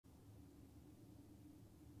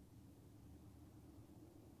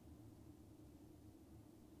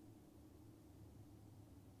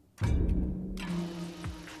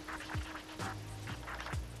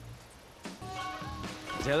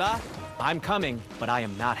Zilla, I'm coming, but I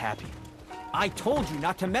am not happy. I told you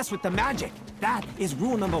not to mess with the magic. That is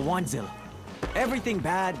rule number 1, Zilla. Everything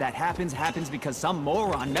bad that happens because some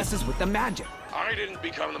moron messes with the magic. I didn't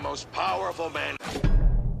become the most powerful man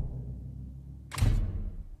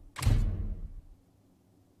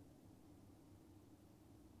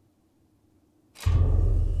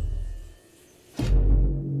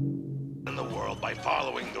in the world by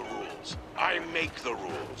following the rules. I make the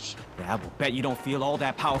rules. Yeah, I will bet you don't feel all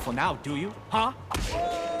that powerful now, do you? Huh?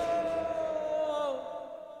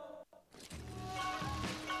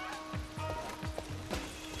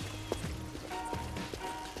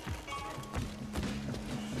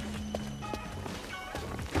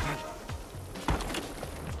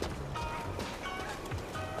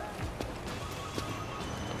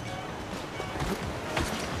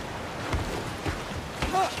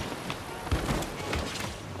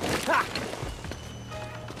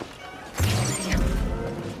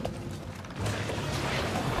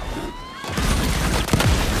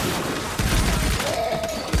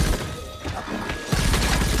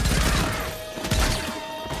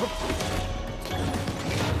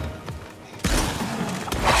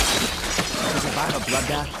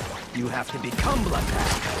 Bloodbath, you have to become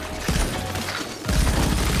Bloodbath.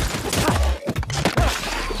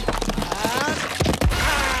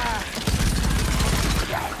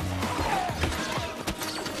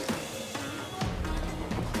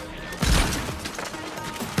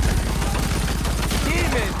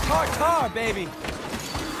 Demon Tartar, baby!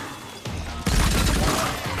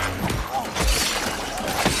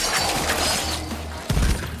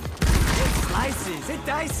 It slices, it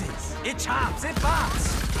dices, it chops, it bops.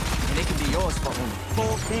 And it can be yours for only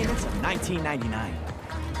 4 payments of $19.99.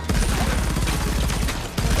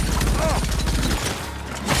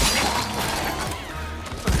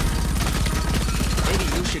 Maybe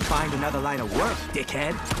you should find another line of work,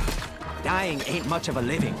 dickhead. Dying ain't much of a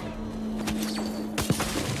living.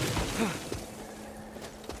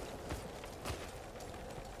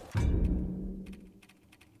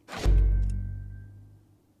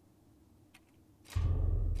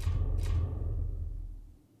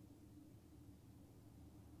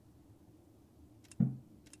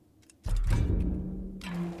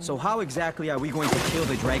 So how exactly are we going to kill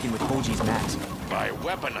the dragon with Hoji's mask? By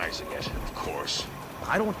weaponizing it, of course.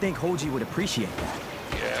 I don't think Hoji would appreciate that.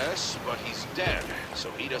 Yes, but he's dead, so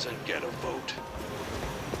he doesn't get a vote.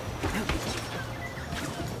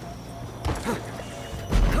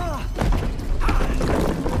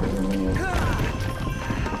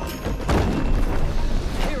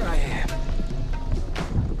 Here I am.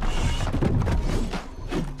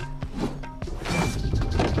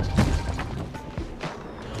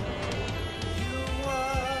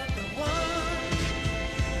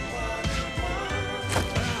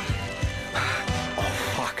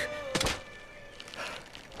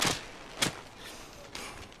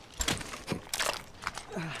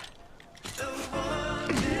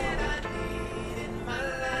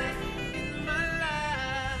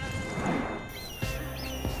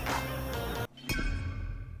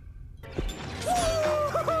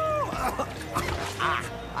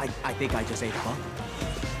 I think I just ate a bug.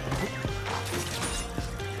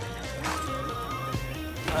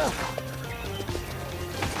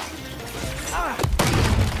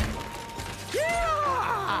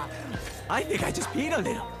 Yeah! I think I just peed a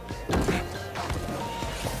little.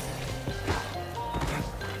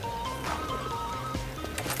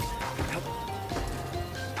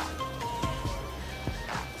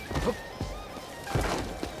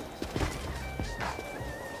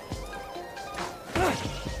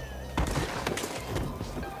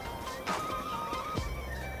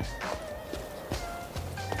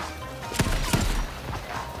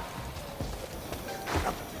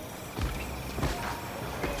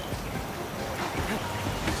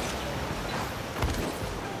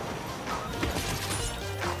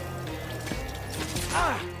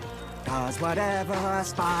 Does whatever a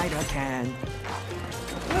spider can.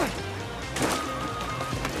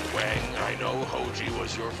 Wang, I know Hoji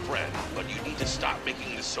was your friend, but you need to stop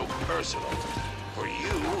making this so personal. For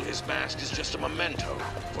you, his mask is just a memento.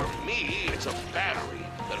 For me, it's a battery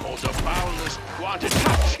that holds a boundless quantity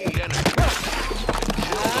of chi energy.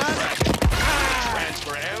 Kill the dragon, and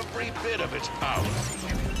transfer every bit of its power.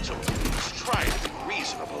 So please try to be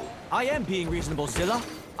reasonable. I am being reasonable, Zilla.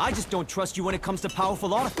 I just don't trust you when it comes to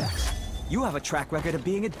powerful artifacts. You have a track record of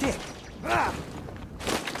being a dick.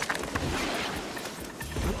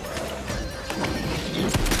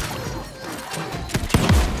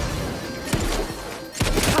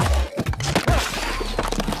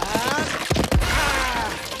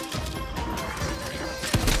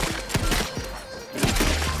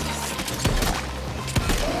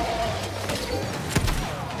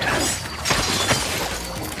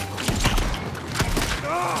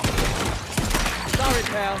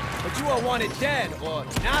 Y'all want it dead or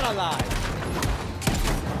not alive?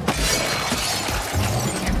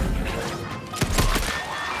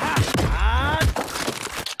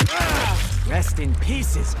 Rest in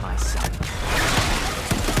pieces, my son.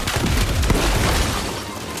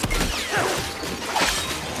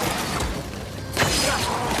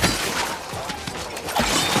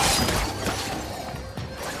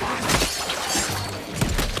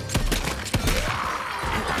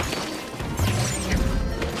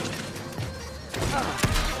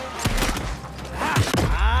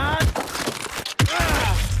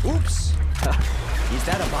 Oops! Is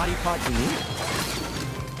that a body part you need?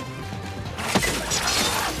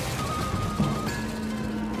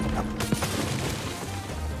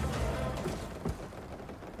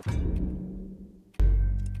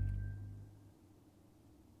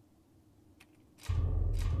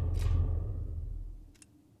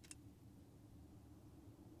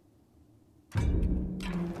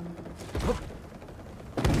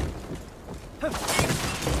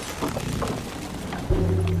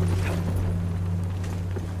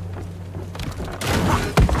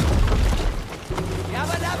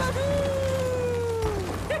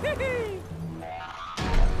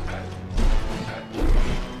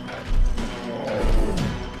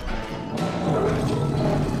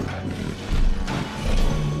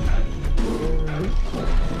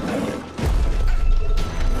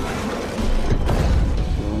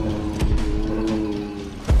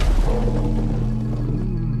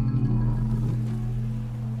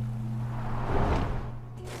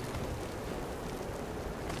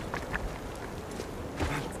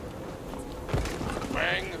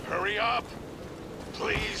 Hurry up!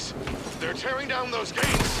 Please! They're tearing down those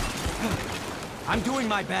gates! I'm doing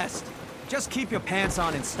my best. Just keep your pants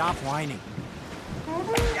on and stop whining. Would've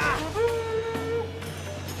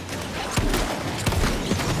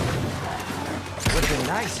been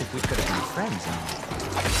nice if we could have been friends,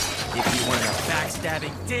 huh? If you weren't a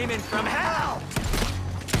backstabbing demon from hell!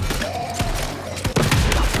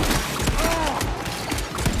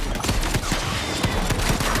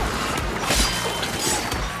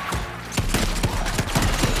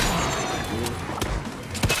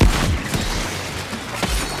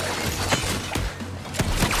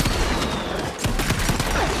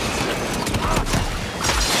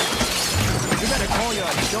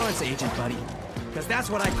 Insurance agent, buddy. Because that's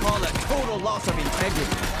what I call a total loss of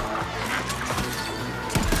integrity.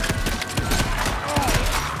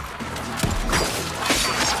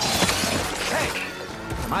 Hey!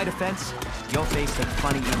 In my defense, your face looked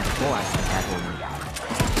funny even before I said that word.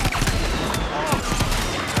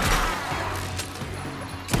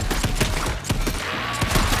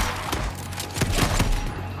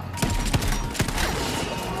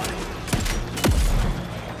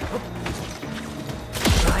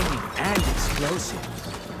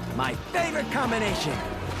 Explosive. My favorite combination.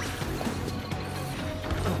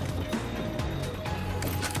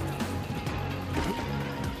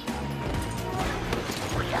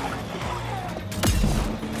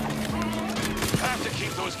 Have to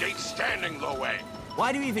keep those gates standing, Lowe.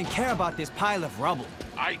 Why do you even care about this pile of rubble?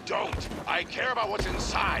 I don't. I care about what's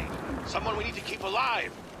inside. Someone we need to keep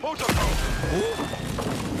alive. Motoko! Who?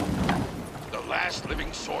 The last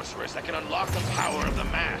living sorceress that can unlock the power of the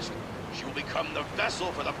mask. She will become the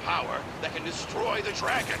vessel for the power that can destroy the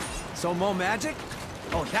dragon. So more magic?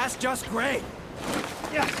 Oh, that's just great.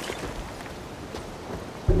 Yeah.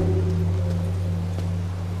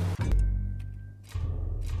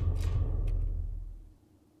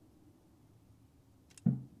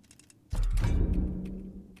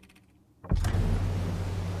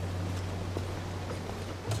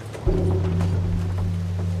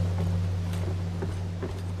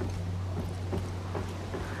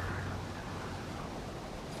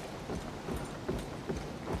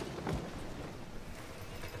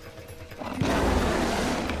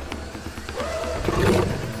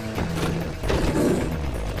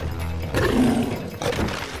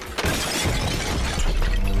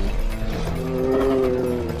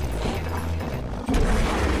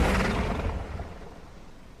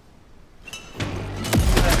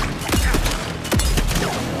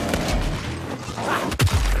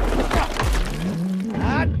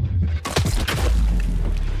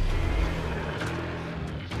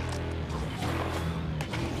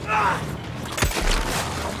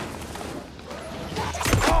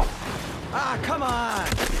 Come on!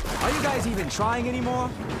 Are you guys even trying anymore?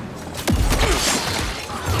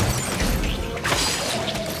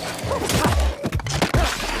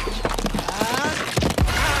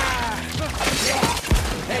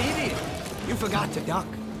 Hey, idiot! You forgot to duck.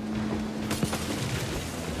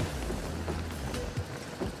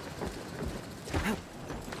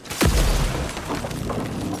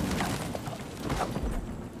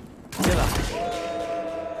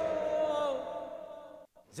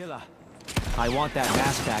 Zilla, I want that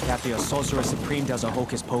mask back after your Sorcerer Supreme does a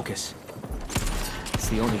hocus pocus. It's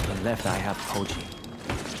the only thing left I have of Hoji.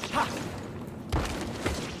 Ha!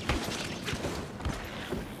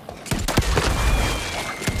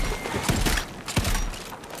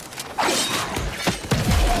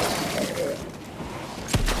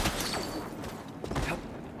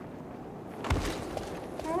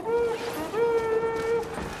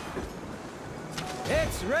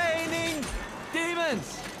 It's raining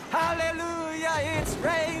demons! Hallelujah! It's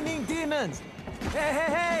raining demons! Hey,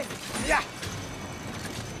 hey, hey! Yeah!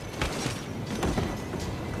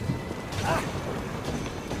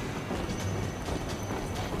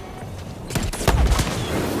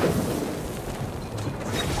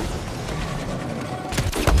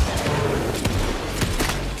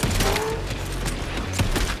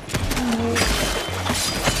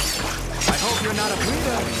 I hope you're not a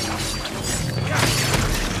breeder.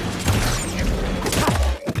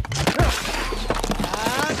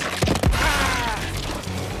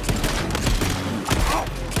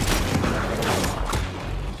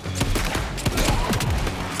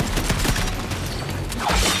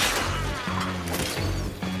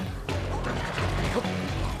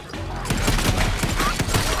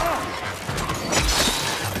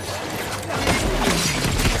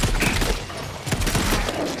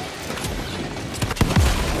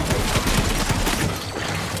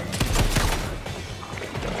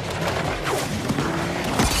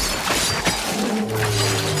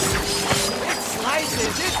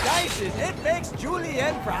 It dices, it makes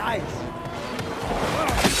julienne fries.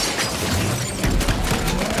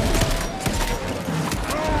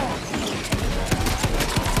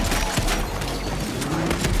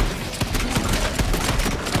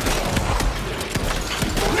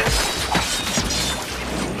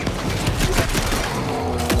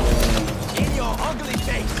 In your ugly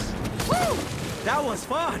face. Woo! That was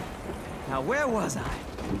fun. Now where was I?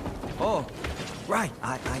 Oh, right.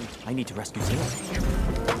 I need to rescue Zilla.